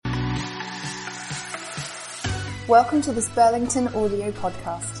Welcome to this Burlington audio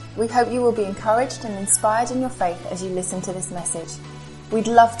podcast. We hope you will be encouraged and inspired in your faith as you listen to this message. We'd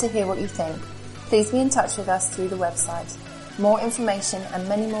love to hear what you think. Please be in touch with us through the website. More information and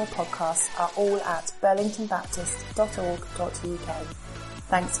many more podcasts are all at burlingtonbaptist.org.uk.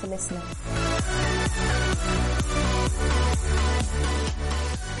 Thanks for listening.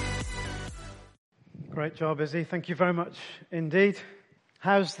 Great job, Izzy. Thank you very much indeed.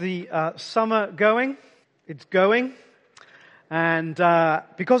 How's the summer going? It's going. And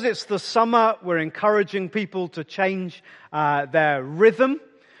because it's the summer, we're encouraging people to change their rhythm.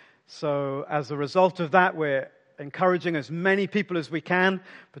 So as a result of that, we're encouraging as many people as we can,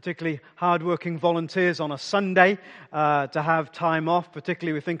 particularly hardworking volunteers on a Sunday, to have time off.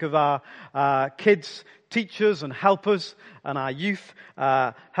 Particularly we think of our kids, teachers and helpers, and our youth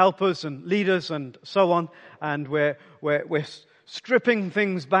helpers and leaders and so on. And we're stripping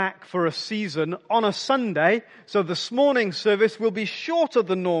things back for a season on a Sunday, so this morning's service will be shorter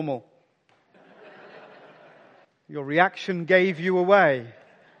than normal. Your reaction gave you away.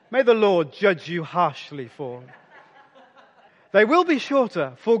 May the Lord judge you harshly for it. They will be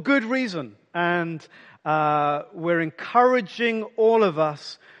shorter for good reason, and we're encouraging all of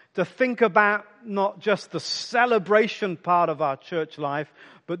us to think about not just the celebration part of our church life,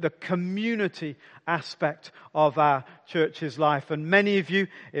 but the community aspect of our church's life. And many of you,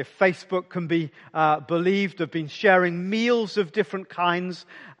 if Facebook can be believed, have been sharing meals of different kinds.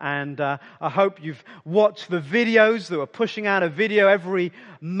 And I hope you've watched the videos that we're pushing out a video every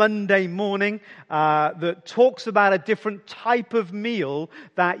Monday morning that talks about a different type of meal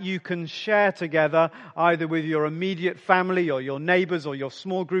that you can share together, either with your immediate family or your neighbors or your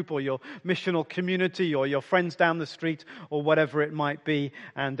small group or your missional community or your friends down the street or whatever it might be.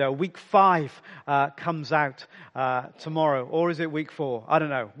 And week 5 comes out tomorrow. Or is it week 4? I don't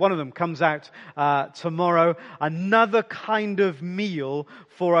know. One of them comes out tomorrow. Another kind of meal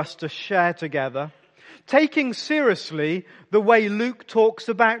for us to share together, taking seriously the way Luke talks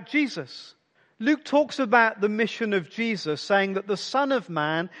about Jesus. Luke talks about the mission of Jesus, saying that the Son of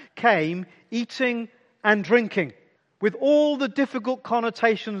Man came eating and drinking. With all the difficult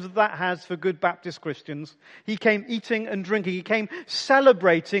connotations that has for good Baptist Christians, he came eating and drinking. He came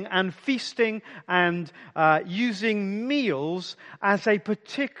celebrating and feasting and using meals as a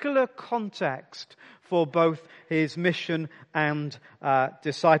particular context for both his mission and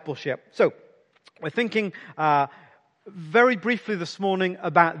discipleship. So, we're thinking very briefly this morning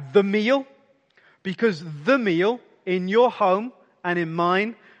about the meal, because the meal in your home and in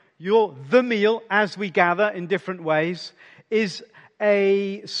mine, the meal as we gather in different ways, is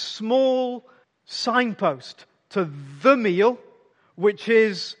a small signpost to the meal, which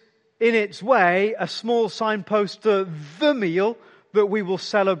is in its way a small signpost to the meal that we will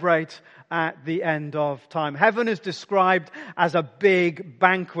celebrate at the end of time. Heaven is described as a big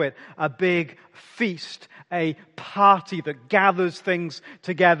banquet, a big feast, a party that gathers things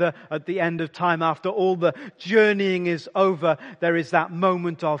together at the end of time. After all the journeying is over, there is that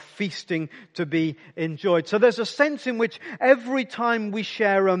moment of feasting to be enjoyed. So there's a sense in which every time we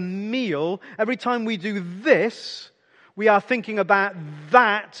share a meal, every time we do this, we are thinking about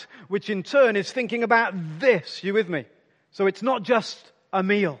that, which in turn is thinking about this. You with me? So it's not just a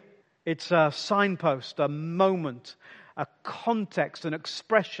meal. It's a signpost, a moment, a context, an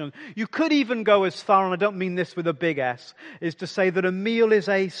expression. You could even go as far, and I don't mean this with a big S, is to say that a meal is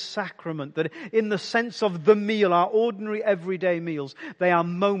a sacrament. That in the sense of the meal, our ordinary everyday meals, they are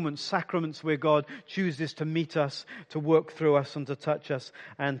moments, sacraments where God chooses to meet us, to work through us and to touch us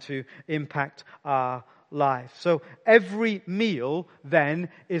and to impact our life. So every meal then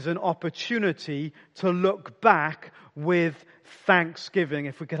is an opportunity to look back with thanksgiving.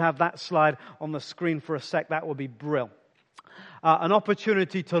 If we could have that slide on the screen for a sec, that would be brilliant. An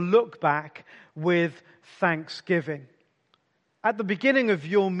opportunity to look back with thanksgiving. At the beginning of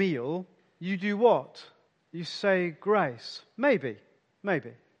your meal, you do what? You say grace. Maybe.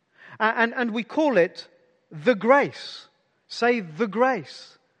 And we call it the grace. Say the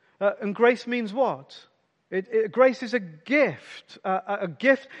grace. And grace means what? Grace is a gift. A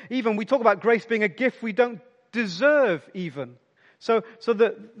gift, even we talk about grace being a gift we don't deserve even. So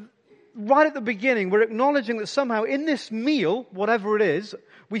that right at the beginning, we're acknowledging that somehow in this meal, whatever it is,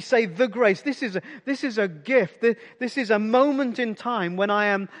 we say the grace. This is a gift. This is a moment in time when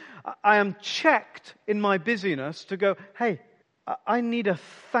I am checked in my busyness to go, hey, I need a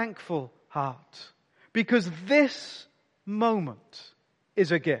thankful heart. Because this moment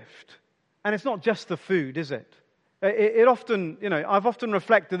is a gift. And it's not just the food, is it? It often, I've often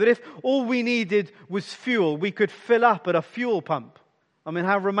reflected that if all we needed was fuel, we could fill up at a fuel pump. I mean,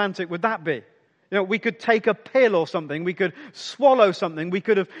 how romantic would that be? We could take a pill or something. We could swallow something. We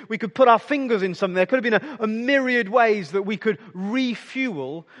could put our fingers in something. There could have been a myriad ways that we could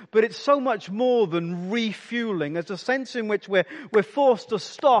refuel. But it's so much more than refueling. There's a sense in which we're forced to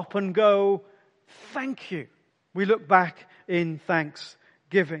stop and go, thank you. We look back in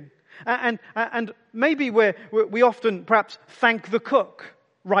thanksgiving. And maybe we often perhaps thank the cook,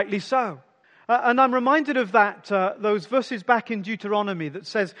 rightly so. And I'm reminded of those verses back in Deuteronomy that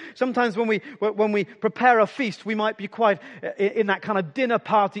says sometimes when we prepare a feast, we might be quite in that kind of dinner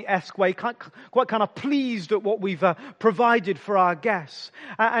party-esque way, quite kind of pleased at what we've provided for our guests.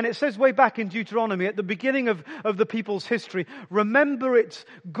 And it says way back in Deuteronomy, at the beginning of the people's history, remember it's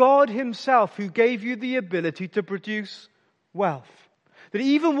God himself who gave you the ability to produce wealth. That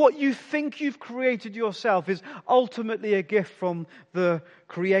even what you think you've created yourself is ultimately a gift from the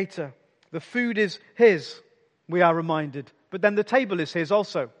Creator. The food is his, we are reminded. But then the table is his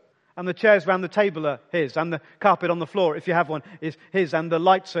also. And the chairs around the table are his. And the carpet on the floor, if you have one, is his. And the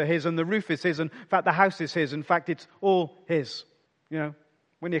lights are his. And the roof is his. And in fact, the house is his. In fact, it's all his.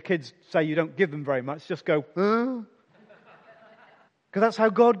 When your kids say you don't give them very much, just go, huh? Because that's how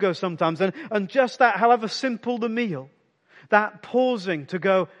God goes sometimes. And just that, however simple the meal, that pausing to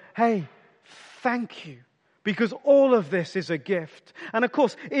go, hey, thank you. Because all of this is a gift. And of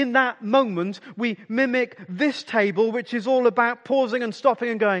course, in that moment, we mimic this table, which is all about pausing and stopping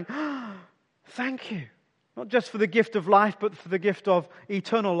and going, thank you. Not just for the gift of life, but for the gift of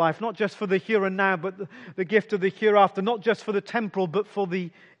eternal life. Not just for the here and now, but the gift of the hereafter. Not just for the temporal, but for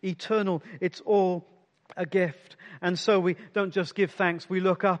the eternal. It's all a gift. And so we don't just give thanks, we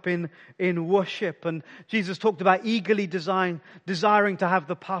look up in worship. And Jesus talked about eagerly desiring to have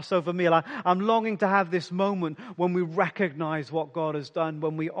the Passover meal. I'm longing to have this moment when we recognize what God has done,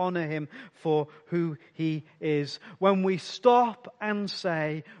 when we honor him for who he is. When we stop and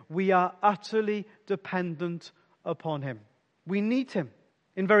say we are utterly dependent upon him. We need him.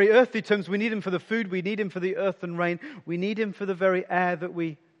 In very earthly terms, we need him for the food, we need him for the earth and rain, we need him for the very air that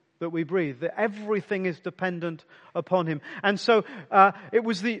we breathe, that everything is dependent upon him. And so it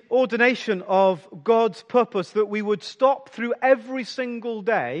was the ordination of God's purpose that we would stop through every single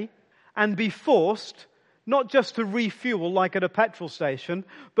day and be forced, not just to refuel like at a petrol station,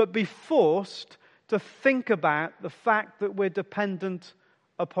 but be forced to think about the fact that we're dependent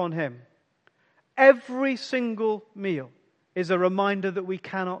upon him. Every single meal is a reminder that we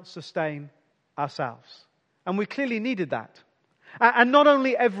cannot sustain ourselves. And we clearly needed that. And not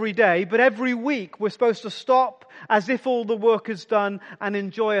only every day, but every week we're supposed to stop as if all the work is done and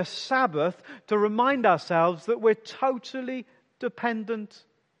enjoy a Sabbath to remind ourselves that we're totally dependent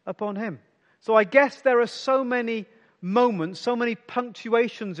upon him. So I guess there are so many moments, so many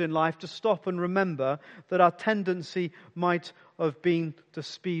punctuations in life to stop and remember that our tendency might have been to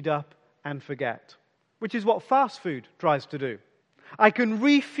speed up and forget. Which is what fast food tries to do. I can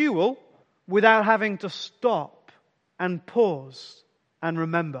refuel without having to stop and pause and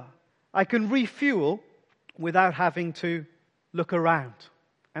remember. I can refuel without having to look around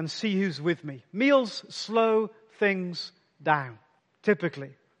and see who's with me. Meals slow things down. Typically,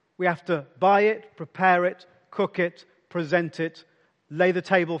 we have to buy it, prepare it, cook it, present it, lay the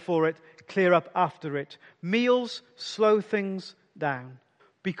table for it, clear up after it. Meals slow things down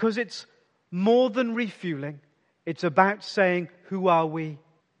because it's more than refueling. It's about saying, who are we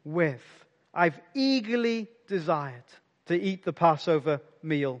with? I've eagerly desired to eat the Passover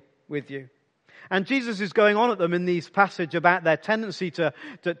meal with you. And Jesus is going on at them in these passages about their tendency to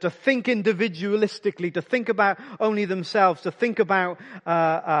think individualistically, to think about only themselves, to think about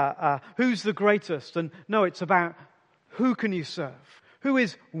who's the greatest. And no, it's about who can you serve? Who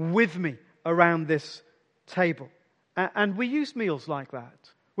is with me around this table? And we use meals like that.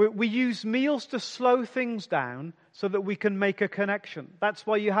 We use meals to slow things down so that we can make a connection. That's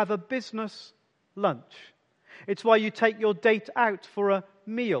why you have a business lunch. It's why you take your date out for a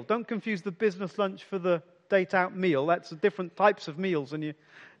meal. Don't confuse the business lunch for the date out meal. That's different types of meals and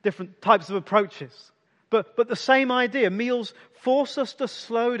different types of approaches. But the same idea. Meals force us to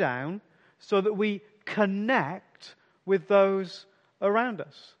slow down so that we connect with those around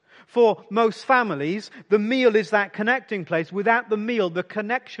us. For most families, the meal is that connecting place. Without the meal, the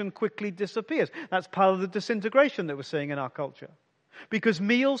connection quickly disappears. That's part of the disintegration that we're seeing in our culture. Because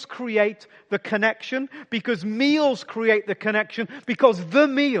meals create the connection. Because meals create the connection. Because the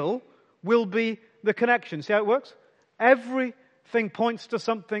meal will be the connection. See how it works? Everything points to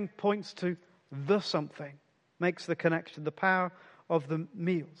something, points to the something. Makes the connection, the power of the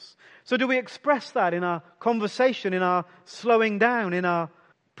meals. So do we express that in our conversation, in our slowing down, in our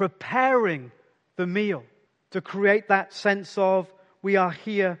preparing the meal to create that sense of we are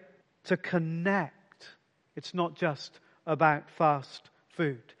here to connect. It's not just about fast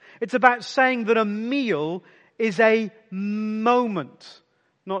food. It's about saying that a meal is a moment,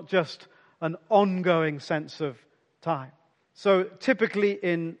 not just an ongoing sense of time. So typically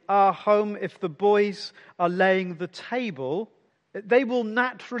in our home, if the boys are laying the table, they will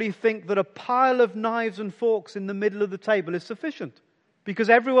naturally think that a pile of knives and forks in the middle of the table is sufficient, because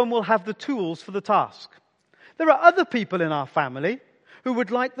everyone will have the tools for the task. There are other people in our family who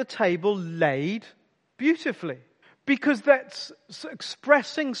would like the table laid beautifully, because that's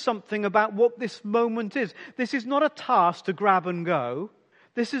expressing something about what this moment is. This is not a task to grab and go.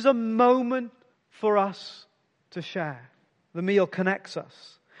 This is a moment for us to share. The meal connects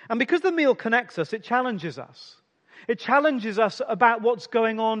us. And because the meal connects us, it challenges us. It challenges us about what's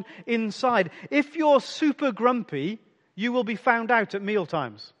going on inside. If you're super grumpy, you will be found out at meal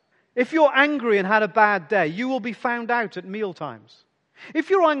times. If you're angry and had a bad day, you will be found out at meal times. If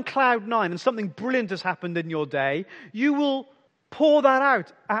you're on cloud nine and something brilliant has happened in your day, you will pour that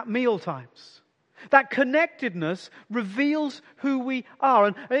out at meal times. That connectedness reveals who we are.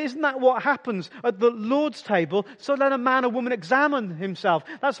 And isn't that what happens at the Lord's table? So let a man or woman examine himself.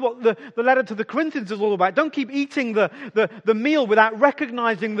 That's what the letter to the Corinthians is all about. Don't keep eating the meal without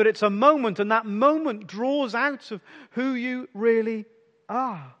recognizing that it's a moment, and that moment draws out of who you really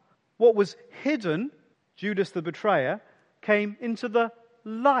are. What was hidden, Judas the betrayer, came into the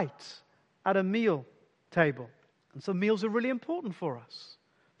light at a meal table. And so meals are really important for us.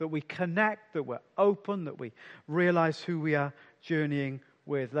 That we connect, that we're open, that we realize who we are journeying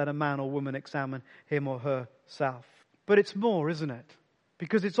with. Let a man or woman examine him or herself. But it's more, isn't it?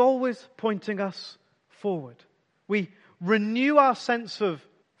 Because it's always pointing us forward. We renew our sense of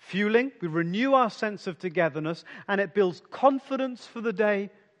fueling, we renew our sense of togetherness, and it builds confidence for the day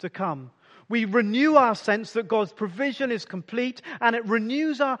to come. We renew our sense that God's provision is complete, and it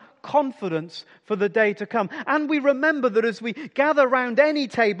renews our confidence for the day to come. And we remember that as we gather round any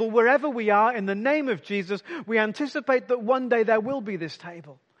table, wherever we are, in the name of Jesus, we anticipate that one day there will be this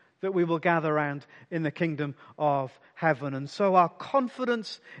table that we will gather round in the kingdom of heaven. And so our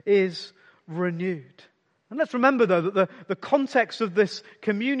confidence is renewed. And let's remember, though, that the context of this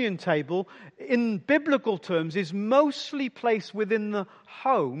communion table, in biblical terms, is mostly placed within the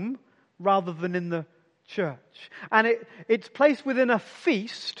home rather than in the church. And it's placed within a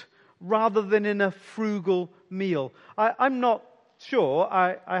feast rather than in a frugal meal. I'm not sure.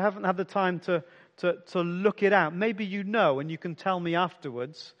 I haven't had the time to look it out. Maybe you know and you can tell me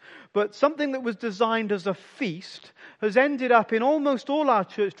afterwards. But something that was designed as a feast has ended up in almost all our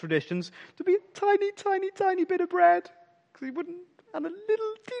church traditions to be a tiny, tiny, tiny bit of bread. Because he wouldn't, and a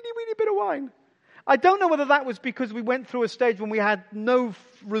little teeny weeny bit of wine. I don't know whether that was because we went through a stage when we had no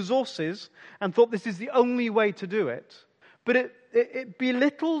resources and thought this is the only way to do it. But it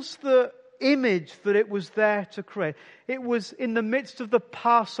belittles the image that it was there to create. It was in the midst of the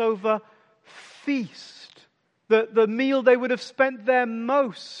Passover feast, the meal they would have spent their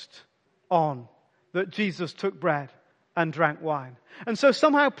most on, that Jesus took bread and drank wine. And so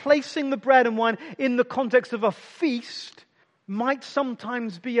somehow placing the bread and wine in the context of a feast might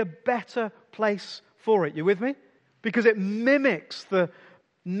sometimes be a better place for it. You with me? Because it mimics the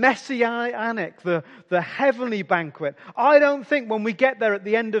messianic, the heavenly banquet. I don't think when we get there at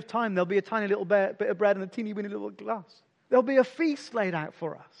the end of time there'll be a tiny little bit of bread and a teeny weeny little glass. There'll be a feast laid out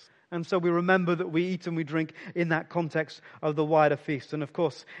for us. And so we remember that we eat and we drink in that context of the wider feast. And of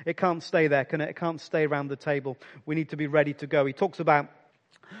course, it can't stay there, can it? It can't stay around the table. We need to be ready to go. He talks about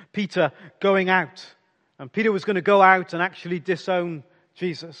Peter going out. And Peter was going to go out and actually disown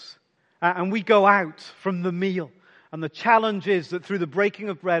Jesus. And we go out from the meal. And the challenge is that through the breaking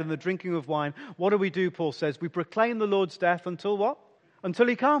of bread and the drinking of wine, what do? Paul says, we proclaim the Lord's death until what? Until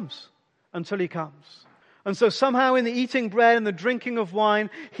He comes. Until He comes. And so somehow in the eating bread and the drinking of wine,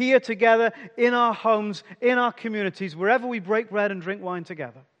 here together, in our homes, in our communities, wherever we break bread and drink wine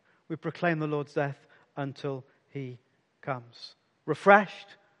together, we proclaim the Lord's death until He comes. Refreshed,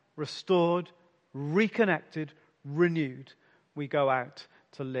 restored, reconnected, renewed, we go out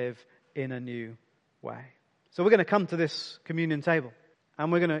to live in a new way. So we're going to come to this communion table,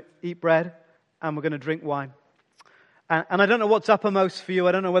 and we're going to eat bread, and we're going to drink wine. And I don't know what's uppermost for you.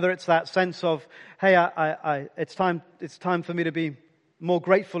 I don't know whether it's that sense of, hey, it's time for me to be more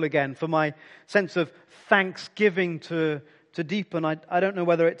grateful again, for my sense of thanksgiving to deepen. I don't know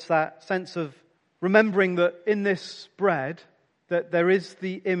whether it's that sense of remembering that in this bread, that there is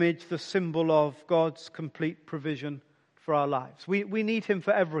the image, the symbol of God's complete provision for our lives. We need Him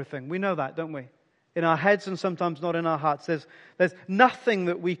for everything. We know that, don't we? In our heads and sometimes not in our hearts. There's nothing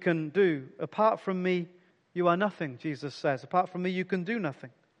that we can do. Apart from me, you are nothing, Jesus says. Apart from me, you can do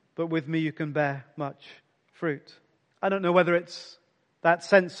nothing. but with me you can bear much fruit. I don't know whether it's that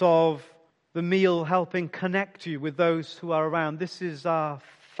sense of the meal helping connect you with those who are around. This is our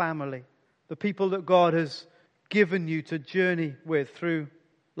family, the people that God has given you to journey with through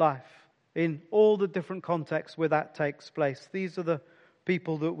life in all the different contexts where that takes place. These are the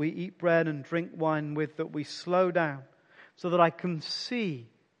people that we eat bread and drink wine with, that we slow down so that I can see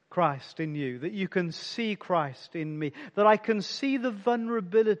Christ in you, that you can see Christ in me, that I can see the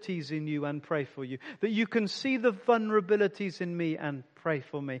vulnerabilities in you and pray for you, that you can see the vulnerabilities in me and pray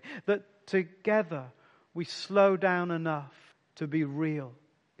for me, that together we slow down enough to be real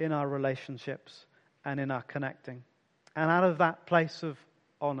in our relationships and in our connecting. And out of that place of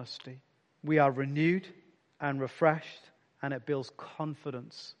honesty, we are renewed and refreshed, and it builds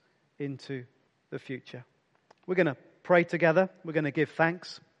confidence into the future. We're going to pray together. We're going to give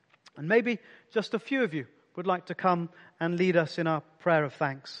thanks. And maybe just a few of you would like to come and lead us in our prayer of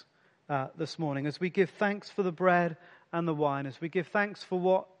thanks this morning, as we give thanks for the bread and the wine, as we give thanks for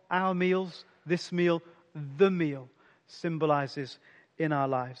what our meals, this meal, the meal, symbolizes in our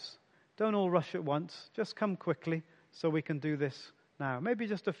lives. Don't all rush at once. Just come quickly so we can do this now. Maybe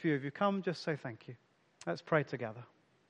just a few of you. Come, just say thank you. Let's pray together.